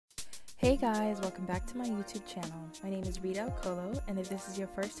Hey guys, welcome back to my YouTube channel. My name is RITA OKOLO, and if this is your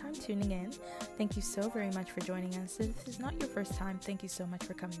first time tuning in, thank you so very much for joining us. If this is not your first time, thank you so much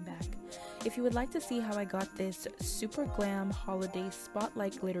for coming back. If you would like to see how I got this super glam holiday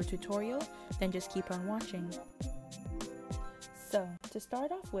spotlight glitter tutorial, then just keep on watching. So, to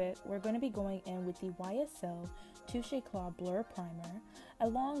start off with, we're going to be going in with the YSL Touche Éclat Blur Primer,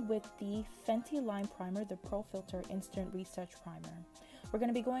 along with the Fenty Line Primer, the Pro Filter Instant Retouch Primer. We're going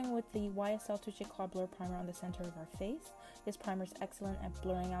to be going with the YSL Touche Éclat Blur Primer on the center of our face. This primer is excellent at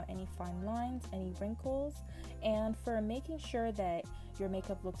blurring out any fine lines, any wrinkles, and for making sure that your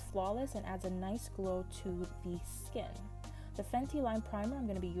makeup looks flawless and adds a nice glow to the skin. The Fenty Line Primer I'm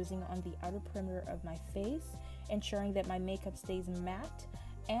going to be using on the outer perimeter of my face, ensuring that my makeup stays matte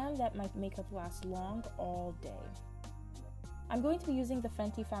and that my makeup lasts long all day. I'm going to be using the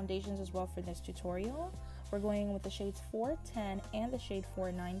Fenty foundations as well for this tutorial. We're going with the shades 410 and the shade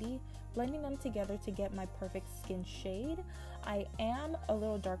 490, blending them together to get my perfect skin shade. I am a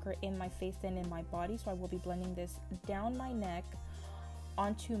little darker in my face than in my body, so I will be blending this down my neck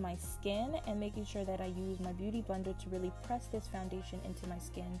onto my skin and making sure that I use my beauty blender to really press this foundation into my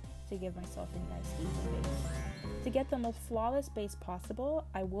skin to give myself a nice even base. To get the most flawless base possible,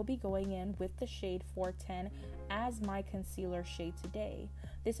 I will be going in with the shade 410 as my concealer shade today.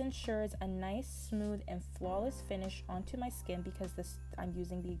 This ensures a nice, smooth, and flawless finish onto my skin because I'm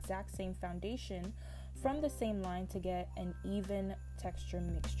using the exact same foundation from the same line to get an even texture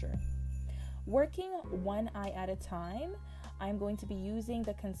mixture. Working one eye at a time, I'm going to be using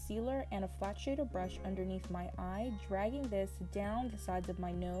the concealer and a flat shader brush underneath my eye, dragging this down the sides of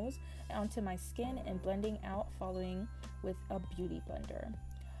my nose onto my skin and blending out, following with a beauty blender.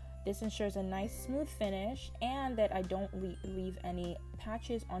 This ensures a nice smooth finish and that I don't leave any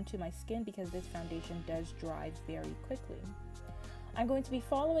patches onto my skin because this foundation does dry very quickly. I'm going to be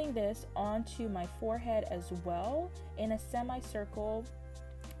following this onto my forehead as well in a semicircle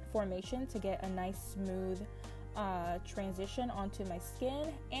formation to get a nice smooth transition onto my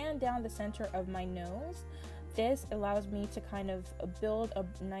skin and down the center of my nose. This allows me to kind of build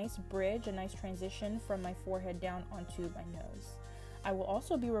a nice bridge, a nice transition from my forehead down onto my nose. I will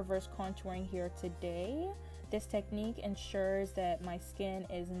also be reverse contouring here today. This technique ensures that my skin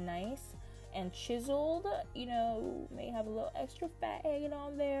is nice and chiseled. You know, may have a little extra fat hanging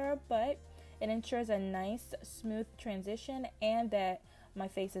on there, but it ensures a nice smooth transition and that my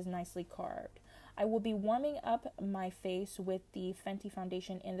face is nicely carved. I will be warming up my face with the Fenty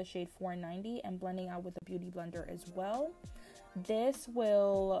foundation in the shade 490 and blending out with a beauty blender as well. This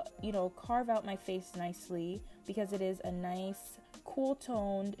will, carve out my face nicely because it is a nice cool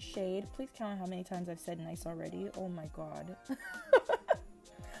toned shade. Please count how many times I've said nice already. Oh my god.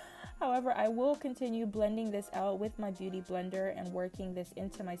 However, I will continue blending this out with my beauty blender and working this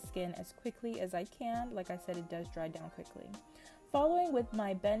into my skin as quickly as I can. Like I said, it does dry down quickly. Following with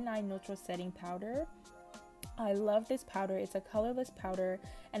my Ben Nye Neutral Setting Powder. I love this powder. It's a colorless powder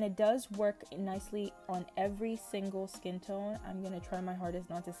and it does work nicely on every single skin tone. I'm going to try my hardest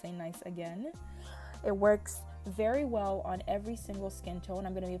not to say nice again. It works very well on every single skin tone.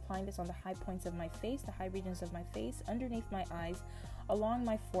 I'm going to be applying this on the high points of my face, the high regions of my face, underneath my eyes, along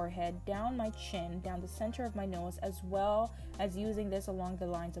my forehead, down my chin, down the center of my nose, as well as using this along the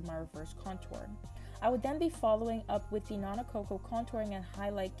lines of my reverse contour. I would then be following up with the Nana Coco Contouring and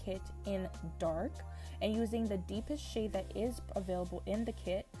Highlight Kit in Dark and using the deepest shade that is available in the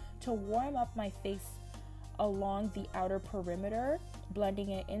kit to warm up my face along the outer perimeter, blending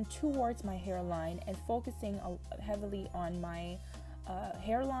it in towards my hairline and focusing heavily on my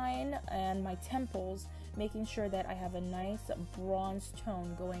hairline and my temples, making sure that I have a nice bronze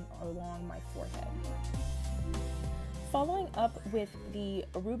tone going along my forehead. Following up with the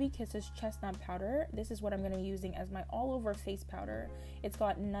Ruby Kisses Chestnut Powder, this is what I'm going to be using as my all over face powder. It's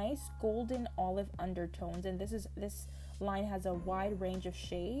got nice golden olive undertones, and this line has a wide range of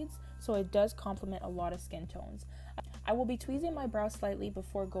shades, so it does complement a lot of skin tones. I will be tweezing my brow slightly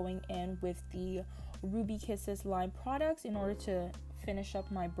before going in with the Ruby Kisses line products in order to finish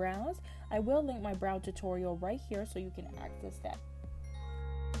up my brows. I will link my brow tutorial right here so you can access that.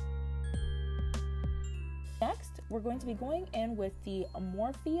 Next, we're going to be going in with the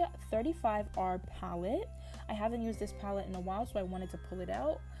Morphe 35R palette. I haven't used this palette in a while, so I wanted to pull it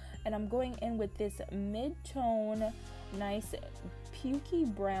out. And I'm going in with this mid-tone, nice pukey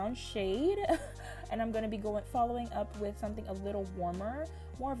brown shade. And I'm going to be following up with something a little warmer,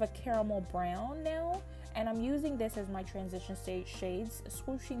 more of a caramel brown now. And I'm using this as my transition shades,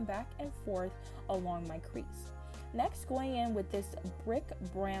 swooshing back and forth along my crease. Next, going in with this brick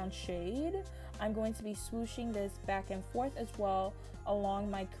brown shade, I'm going to be swooshing this back and forth as well along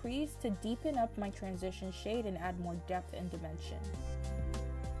my crease to deepen up my transition shade and add more depth and dimension.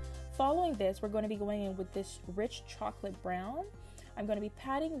 Following this, we're going to be going in with this rich chocolate brown. I'm going to be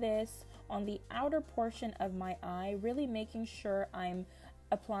patting this on the outer portion of my eye, really making sure I'm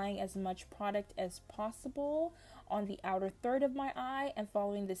applying as much product as possible on the outer third of my eye, and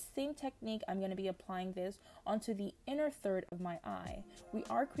following the same technique, I'm going to be applying this onto the inner third of my eye. We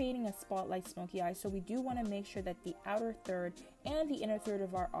are creating a spotlight smoky eye, so we do want to make sure that the outer third and the inner third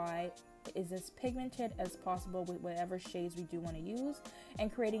of our eye is as pigmented as possible with whatever shades we do want to use,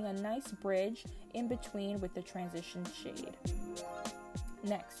 and creating a nice bridge in between with the transition shade.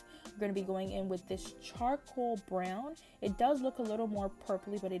 Next, we're going to be going in with this charcoal brown. It does look a little more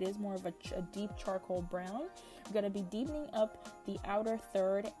purpley, but it is more of a deep charcoal brown. I'm going to be deepening up the outer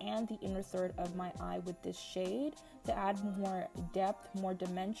third and the inner third of my eye with this shade to add more depth, more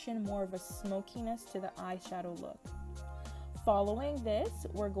dimension, more of a smokiness to the eyeshadow look. Following this,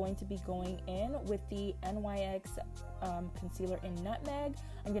 we're going to be going in with the NYX concealer in Nutmeg.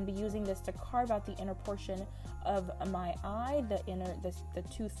 I'm going to be using this to carve out the inner portion of my eye, the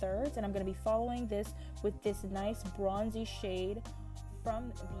 2/3, and I'm going to be following this with this nice bronzy shade from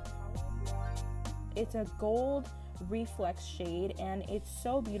the palette. It's a gold reflex shade, and it's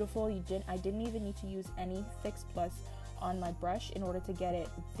so beautiful. I didn't even need to use any Fix Plus on my brush in order to get it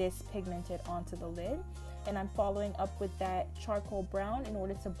this pigmented onto the lid. And I'm following up with that charcoal brown in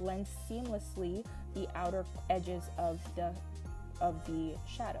order to blend seamlessly the outer edges of the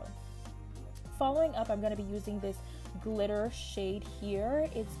shadow. Following up, I'm going to be using this glitter shade here.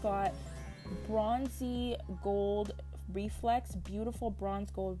 It's got bronzy gold reflex, beautiful bronze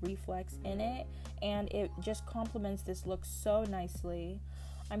gold reflex in it, and it just complements this look so nicely.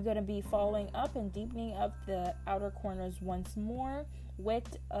 I'm going to be following up and deepening up the outer corners once more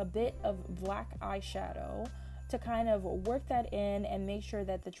with a bit of black eyeshadow to kind of work that in and make sure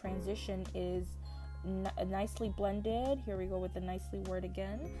that the transition is nicely blended. Here we go with the nicely word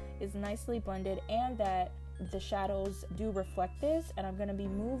again, is nicely blended, and that the shadows do reflect this. And I'm going to be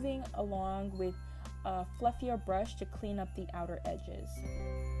moving along with a fluffier brush to clean up the outer edges.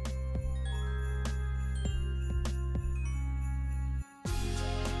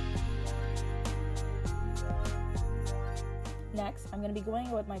 Next, I'm going to be going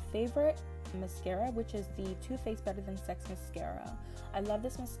with my favorite mascara, which is the Too Faced Better Than Sex mascara. I love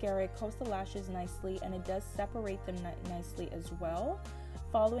this mascara. It coats the lashes nicely, and it does separate them nicely as well.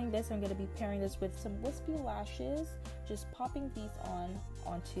 Following this, I'm going to be pairing this with some wispy lashes, just popping these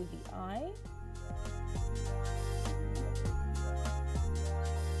onto the eye.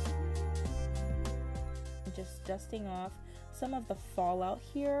 Just dusting off some of the fallout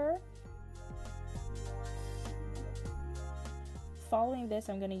here. Following this,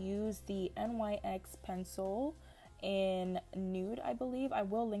 I'm going to use the NYX pencil in nude, I believe. I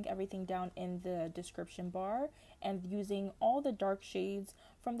will link everything down in the description bar, and using all the dark shades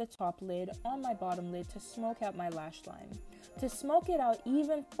from the top lid on my bottom lid to smoke out my lash line. To smoke it out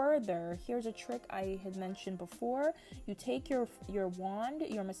even further, here's a trick I had mentioned before. You take your wand,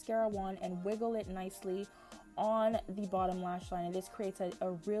 your mascara wand, and wiggle it nicely on the bottom lash line, and this creates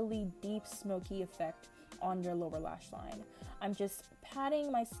a really deep smoky effect on your lower lash line. I'm just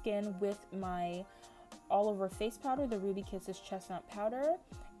patting my skin with my all over face powder, the Ruby Kisses Chestnut powder,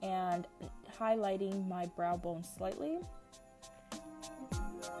 and highlighting my brow bone slightly.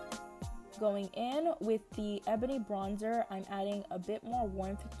 Going in with the Ebony bronzer, I'm adding a bit more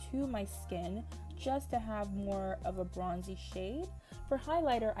warmth to my skin just to have more of a bronzy shade. For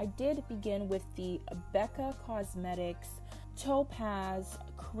highlighter, I did begin with the Becca Cosmetics Topaz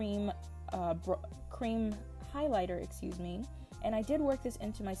Cream highlighter, and I did work this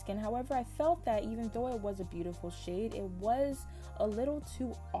into my skin. However, I felt that even though it was a beautiful shade, it was a little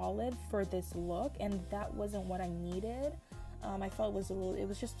too olive for this look, and that wasn't what I needed. I felt it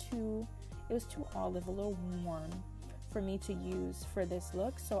was too olive, a little warm for me to use for this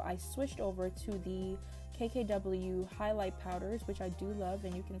look. So I switched over to the KKW highlight powders, which I do love,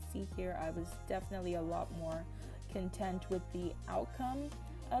 and you can see here I was definitely a lot more content with the outcome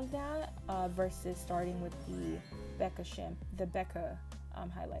of that versus starting with the Becca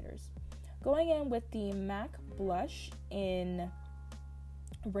highlighters. Going in with the MAC blush in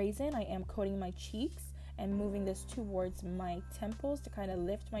Raisin, I am coating my cheeks and moving this towards my temples to kind of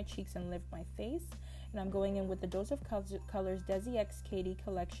lift my cheeks and lift my face. And I'm going in with the Dose of Colors Desi X Katy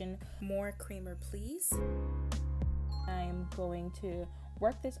Collection More Creamer Please. I'm going to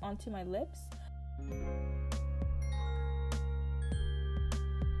work this onto my lips.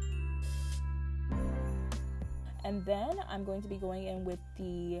 And then I'm going to be going in with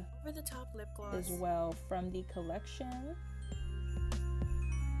the Over the Top lip gloss as well from the collection.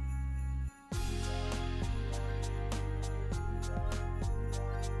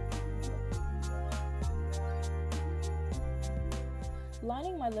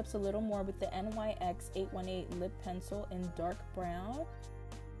 Lining my lips a little more with the NYX 818 lip pencil in dark brown.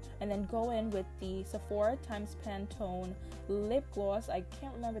 And then go in with the Sephora x Pantone lip gloss. I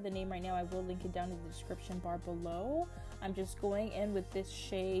can't remember the name right now. I will link it down in the description bar below. I'm just going in with this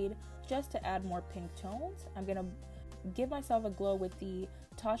shade just to add more pink tones. I'm going to give myself a glow with the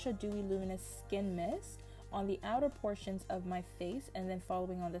Tatcha Dewy Luminous Skin Mist on the outer portions of my face, and then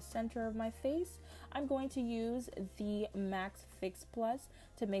following on the center of my face, I'm going to use the Max Fix Plus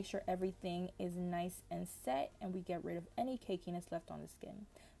to make sure everything is nice and set and we get rid of any cakiness left on the skin.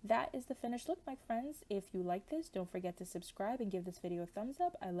 That is the finished look, my friends. If you like this, don't forget to subscribe and give this video a thumbs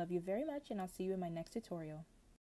up. I love you very much, and I'll see you in my next tutorial.